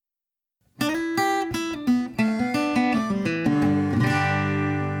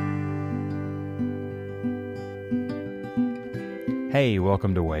Hey,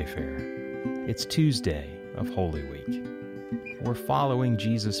 welcome to Wayfair. It's Tuesday of Holy Week. We're following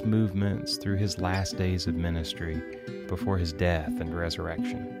Jesus' movements through his last days of ministry before his death and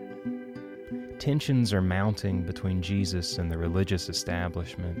resurrection. Tensions are mounting between Jesus and the religious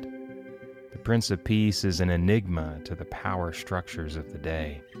establishment. The Prince of Peace is an enigma to the power structures of the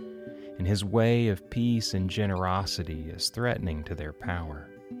day, and his way of peace and generosity is threatening to their power.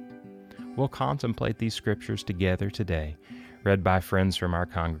 We'll contemplate these scriptures together today, read by friends from our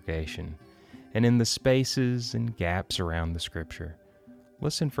congregation, and in the spaces and gaps around the scripture,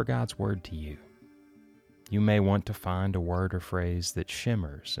 listen for God's word to you. You may want to find a word or phrase that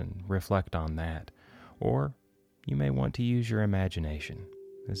shimmers and reflect on that, or you may want to use your imagination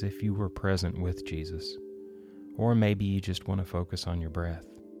as if you were present with Jesus, or maybe you just want to focus on your breath.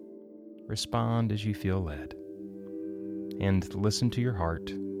 Respond as you feel led, and listen to your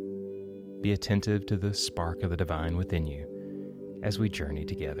heart. Be attentive to the spark of the divine within you as we journey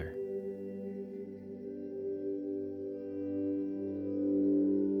together.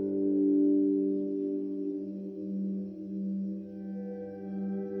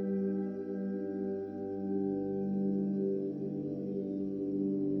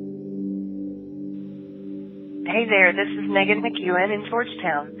 Hey there, this is Megan McEwen in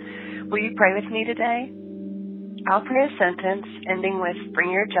Georgetown. Will you pray with me today? I'll pray a sentence ending with bring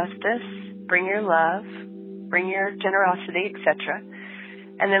your justice, bring your love, bring your generosity, etc.,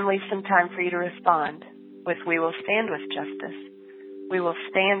 and then leave some time for you to respond with we will stand with justice, we will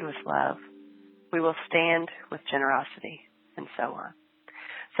stand with love, we will stand with generosity, and so on.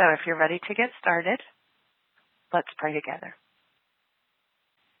 So if you're ready to get started, let's pray together.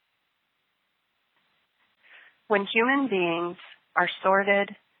 When human beings are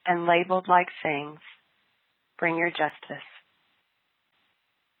sorted and labeled like things, bring your justice.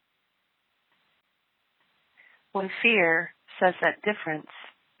 When fear says that difference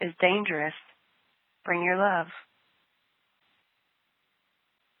is dangerous, bring your love.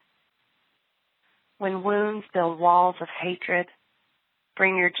 When wounds build walls of hatred,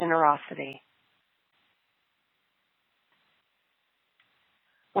 bring your generosity.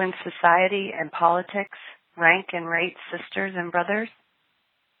 When society and politics rank and rate sisters and brothers,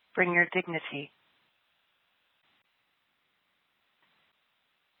 bring your dignity.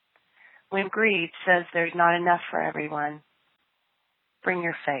 When greed says there's not enough for everyone, bring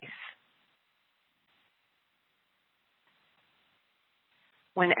your faith.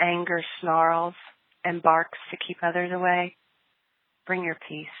 When anger snarls and barks to keep others away, bring your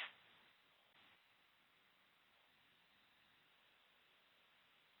peace.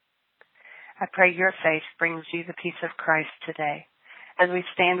 I pray your faith brings you the peace of Christ today as we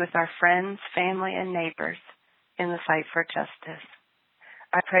stand with our friends, family, and neighbors in the fight for justice.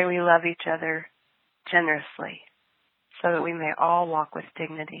 I pray we love each other generously so that we may all walk with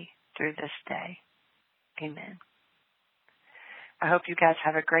dignity through this day. Amen. I hope you guys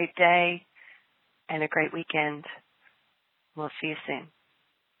have a great day and a great weekend. We'll see you soon.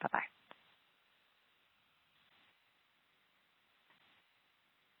 Bye-bye.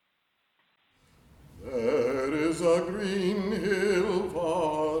 There is a green hill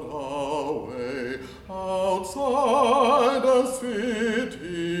far away, outside a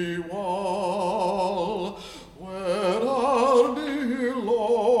city wall, where our dear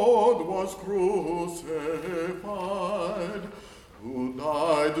Lord was crucified, who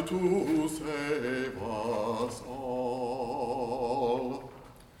died to save us all.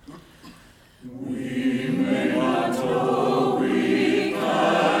 We may not know, we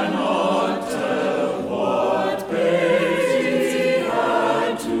cannot tell what pains he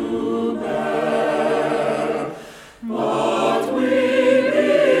had to bear, but we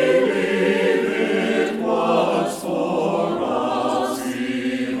believe it was for us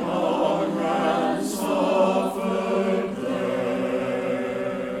he hung and suffered there.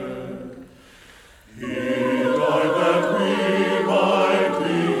 He died that we might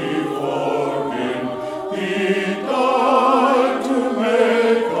live for him.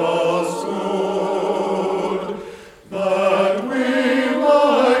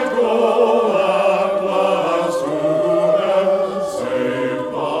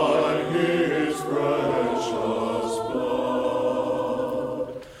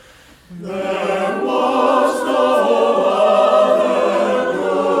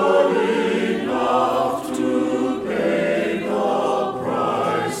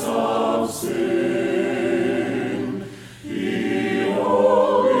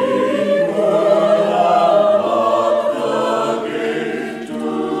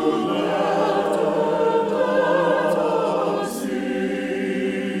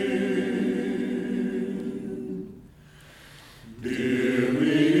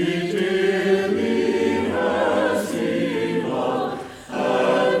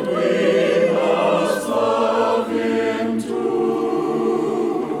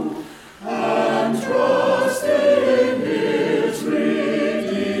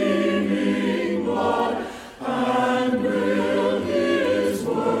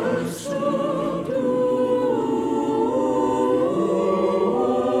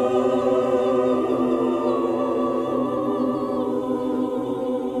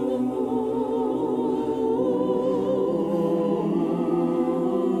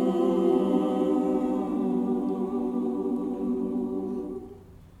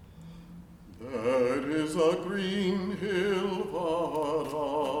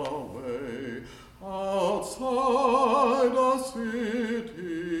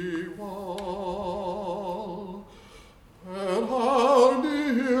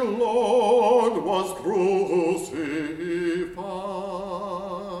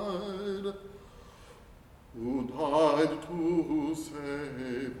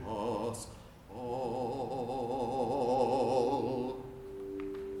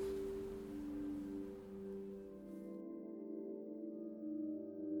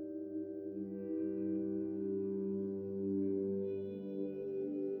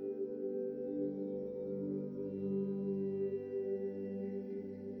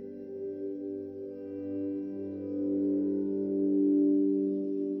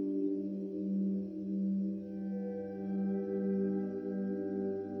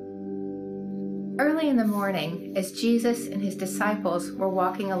 Early in the morning, as Jesus and his disciples were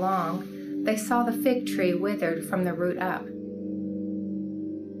walking along, they saw the fig tree withered from the root up.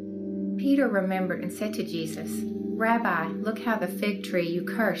 Peter remembered and said to Jesus, "Rabbi, look how the fig tree you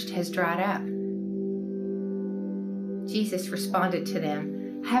cursed has dried up." Jesus responded to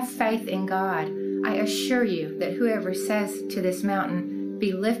them, "Have faith in God. I assure you that whoever says to this mountain,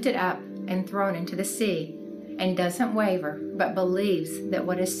 'Be lifted up and thrown into the sea,' and doesn't waver, but believes that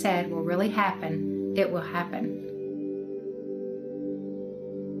what is said will really happen, it will happen.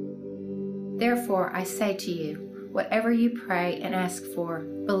 Therefore, I say to you, whatever you pray and ask for,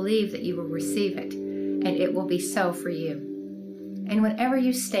 believe that you will receive it, and it will be so for you. And whenever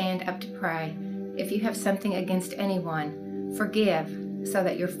you stand up to pray, if you have something against anyone, forgive, so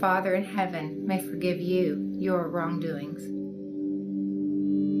that your Father in heaven may forgive you your wrongdoings."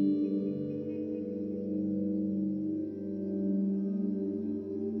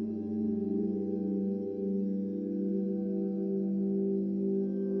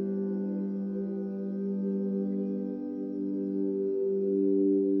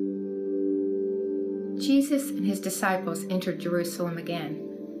 Jesus and his disciples entered Jerusalem again.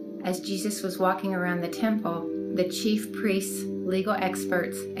 As Jesus was walking around the temple, the chief priests, legal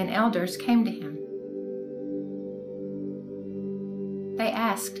experts, and elders came to him. They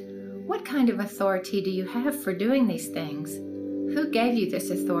asked, "What kind of authority do you have for doing these things? Who gave you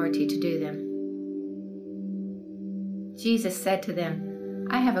this authority to do them?" Jesus said to them,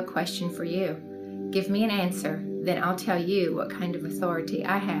 "I have a question for you. Give me an answer, then I'll tell you what kind of authority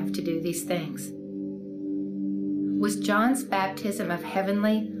I have to do these things. Was John's baptism of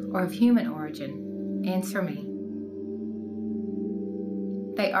heavenly or of human origin? Answer me."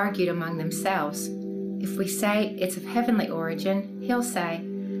 They argued among themselves. "If we say it's of heavenly origin," he'll say,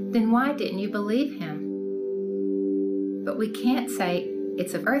 "then why didn't you believe him? But we can't say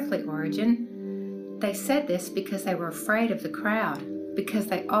it's of earthly origin." They said this because they were afraid of the crowd, because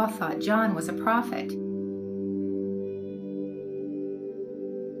they all thought John was a prophet.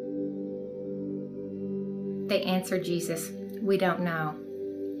 They answered Jesus, "We don't know."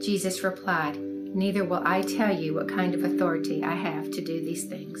 Jesus replied, "Neither will I tell you what kind of authority I have to do these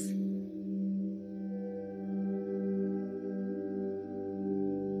things."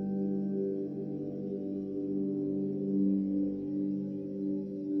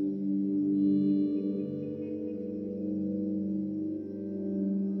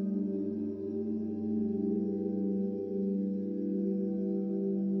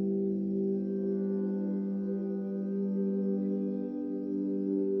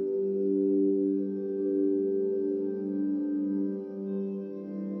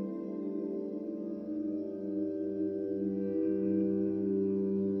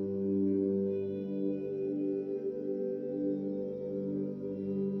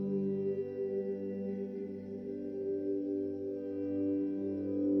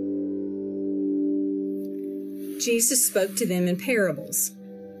 Jesus spoke to them in parables.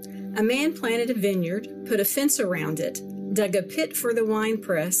 A man planted a vineyard, put a fence around it, dug a pit for the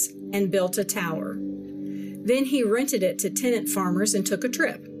winepress, and built a tower. Then he rented it to tenant farmers and took a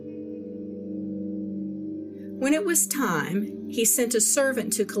trip. When it was time, he sent a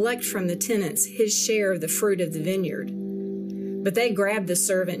servant to collect from the tenants his share of the fruit of the vineyard. But they grabbed the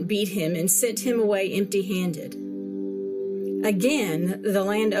servant, beat him, and sent him away empty-handed. Again, the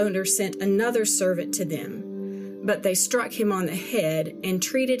landowner sent another servant to them, but they struck him on the head and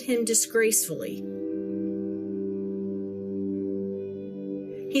treated him disgracefully.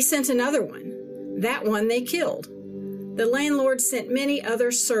 He sent another one. That one they killed. The landlord sent many other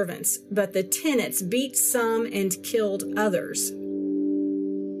servants, but the tenants beat some and killed others.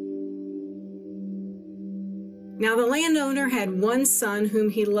 Now the landowner had one son whom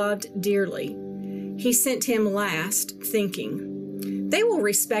he loved dearly. He sent him last, thinking, "They will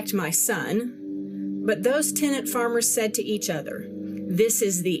respect my son." But those tenant farmers said to each other, "This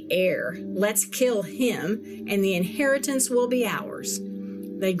is the heir. Let's kill him, and the inheritance will be ours."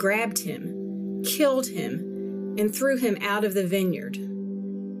 They grabbed him, killed him, and threw him out of the vineyard.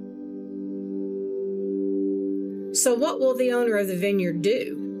 So what will the owner of the vineyard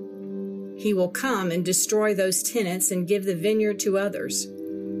do? He will come and destroy those tenants and give the vineyard to others.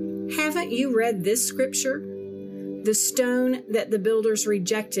 Haven't you read this scripture? The stone that the builders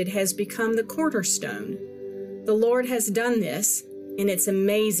rejected has become the cornerstone. The Lord has done this, and it's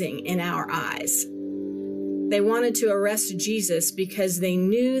amazing in our eyes. They wanted to arrest Jesus because they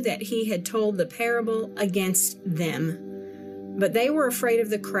knew that he had told the parable against them. But they were afraid of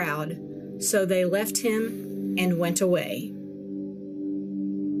the crowd, so they left him and went away.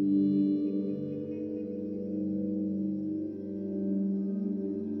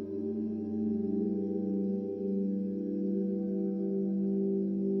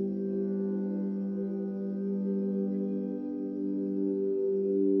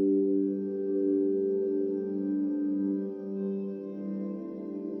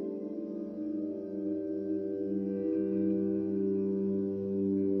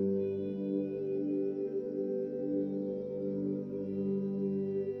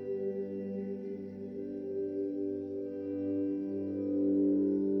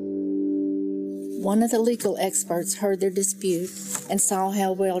 One of the legal experts heard their dispute and saw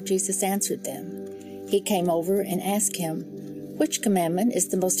how well Jesus answered them. He came over and asked him, "Which commandment is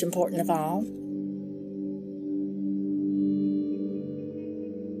the most important of all?"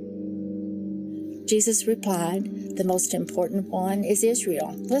 Jesus replied, "The most important one is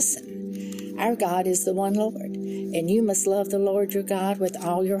Israel. Listen, our God is the one Lord, and you must love the Lord your God with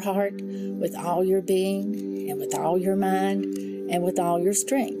all your heart, with all your being, and with all your mind, and with all your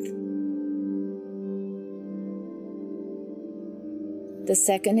strength. The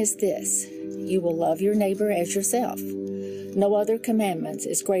second is this: you will love your neighbor as yourself. No other commandment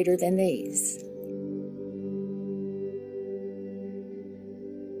is greater than these."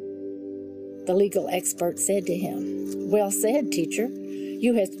 The legal expert said to him, "Well said, teacher.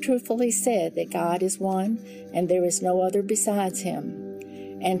 You have truthfully said that God is one, and there is no other besides him.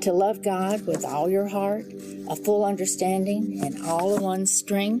 And to love God with all your heart, a full understanding, and all of one's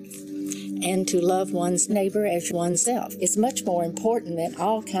strength, and to love one's neighbor as oneself is much more important than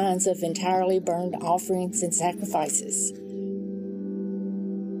all kinds of entirely burned offerings and sacrifices."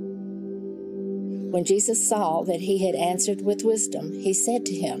 When Jesus saw that he had answered with wisdom, he said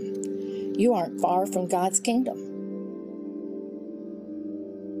to him, "You aren't far from God's kingdom."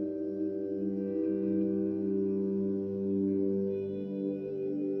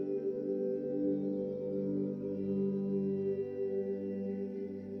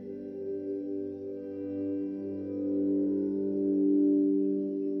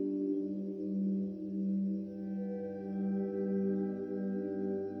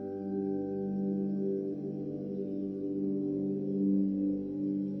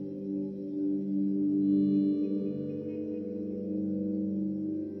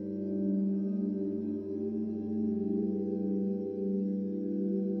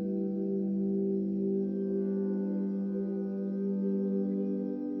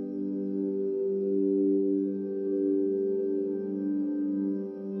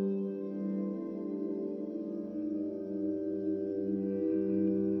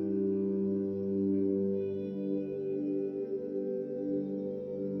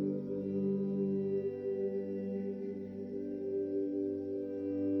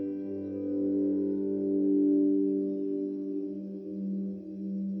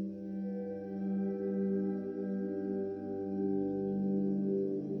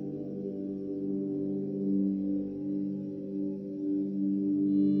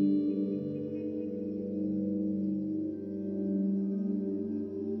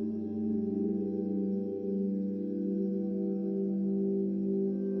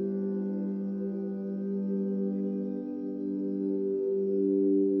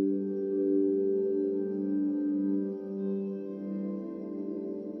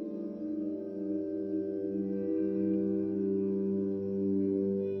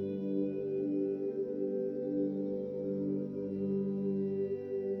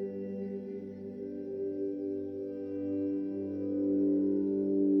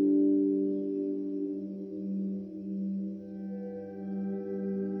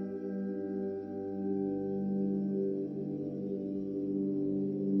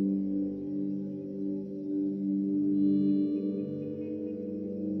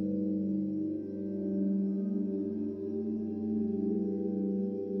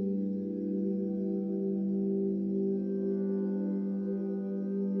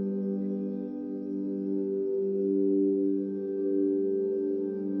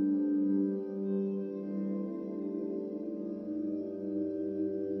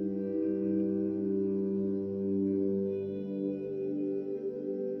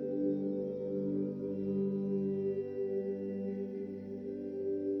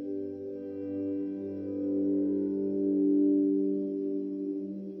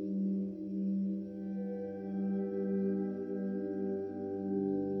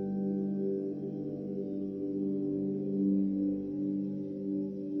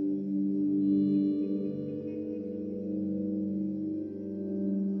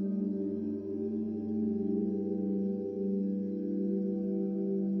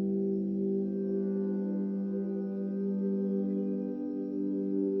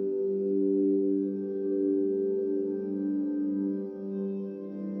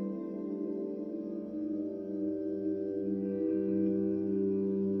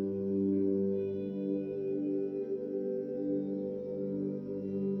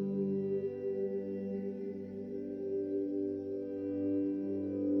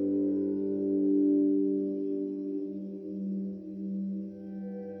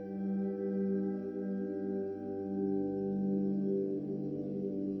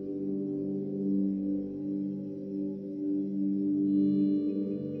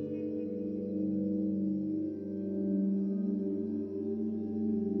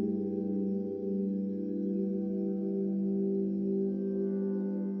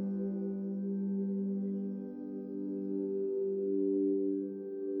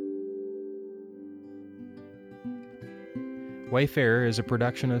 Wayfarer is a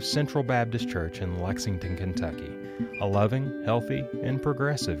production of Central Baptist Church in Lexington, Kentucky, a loving, healthy, and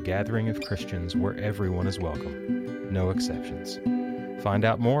progressive gathering of Christians where everyone is welcome, no exceptions. Find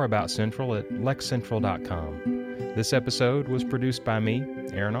out more about Central at lexcentral.com. This episode was produced by me,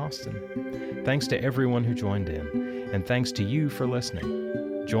 Aaron Austin. Thanks to everyone who joined in, and thanks to you for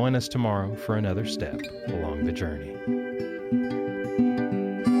listening. Join us tomorrow for another step along the journey.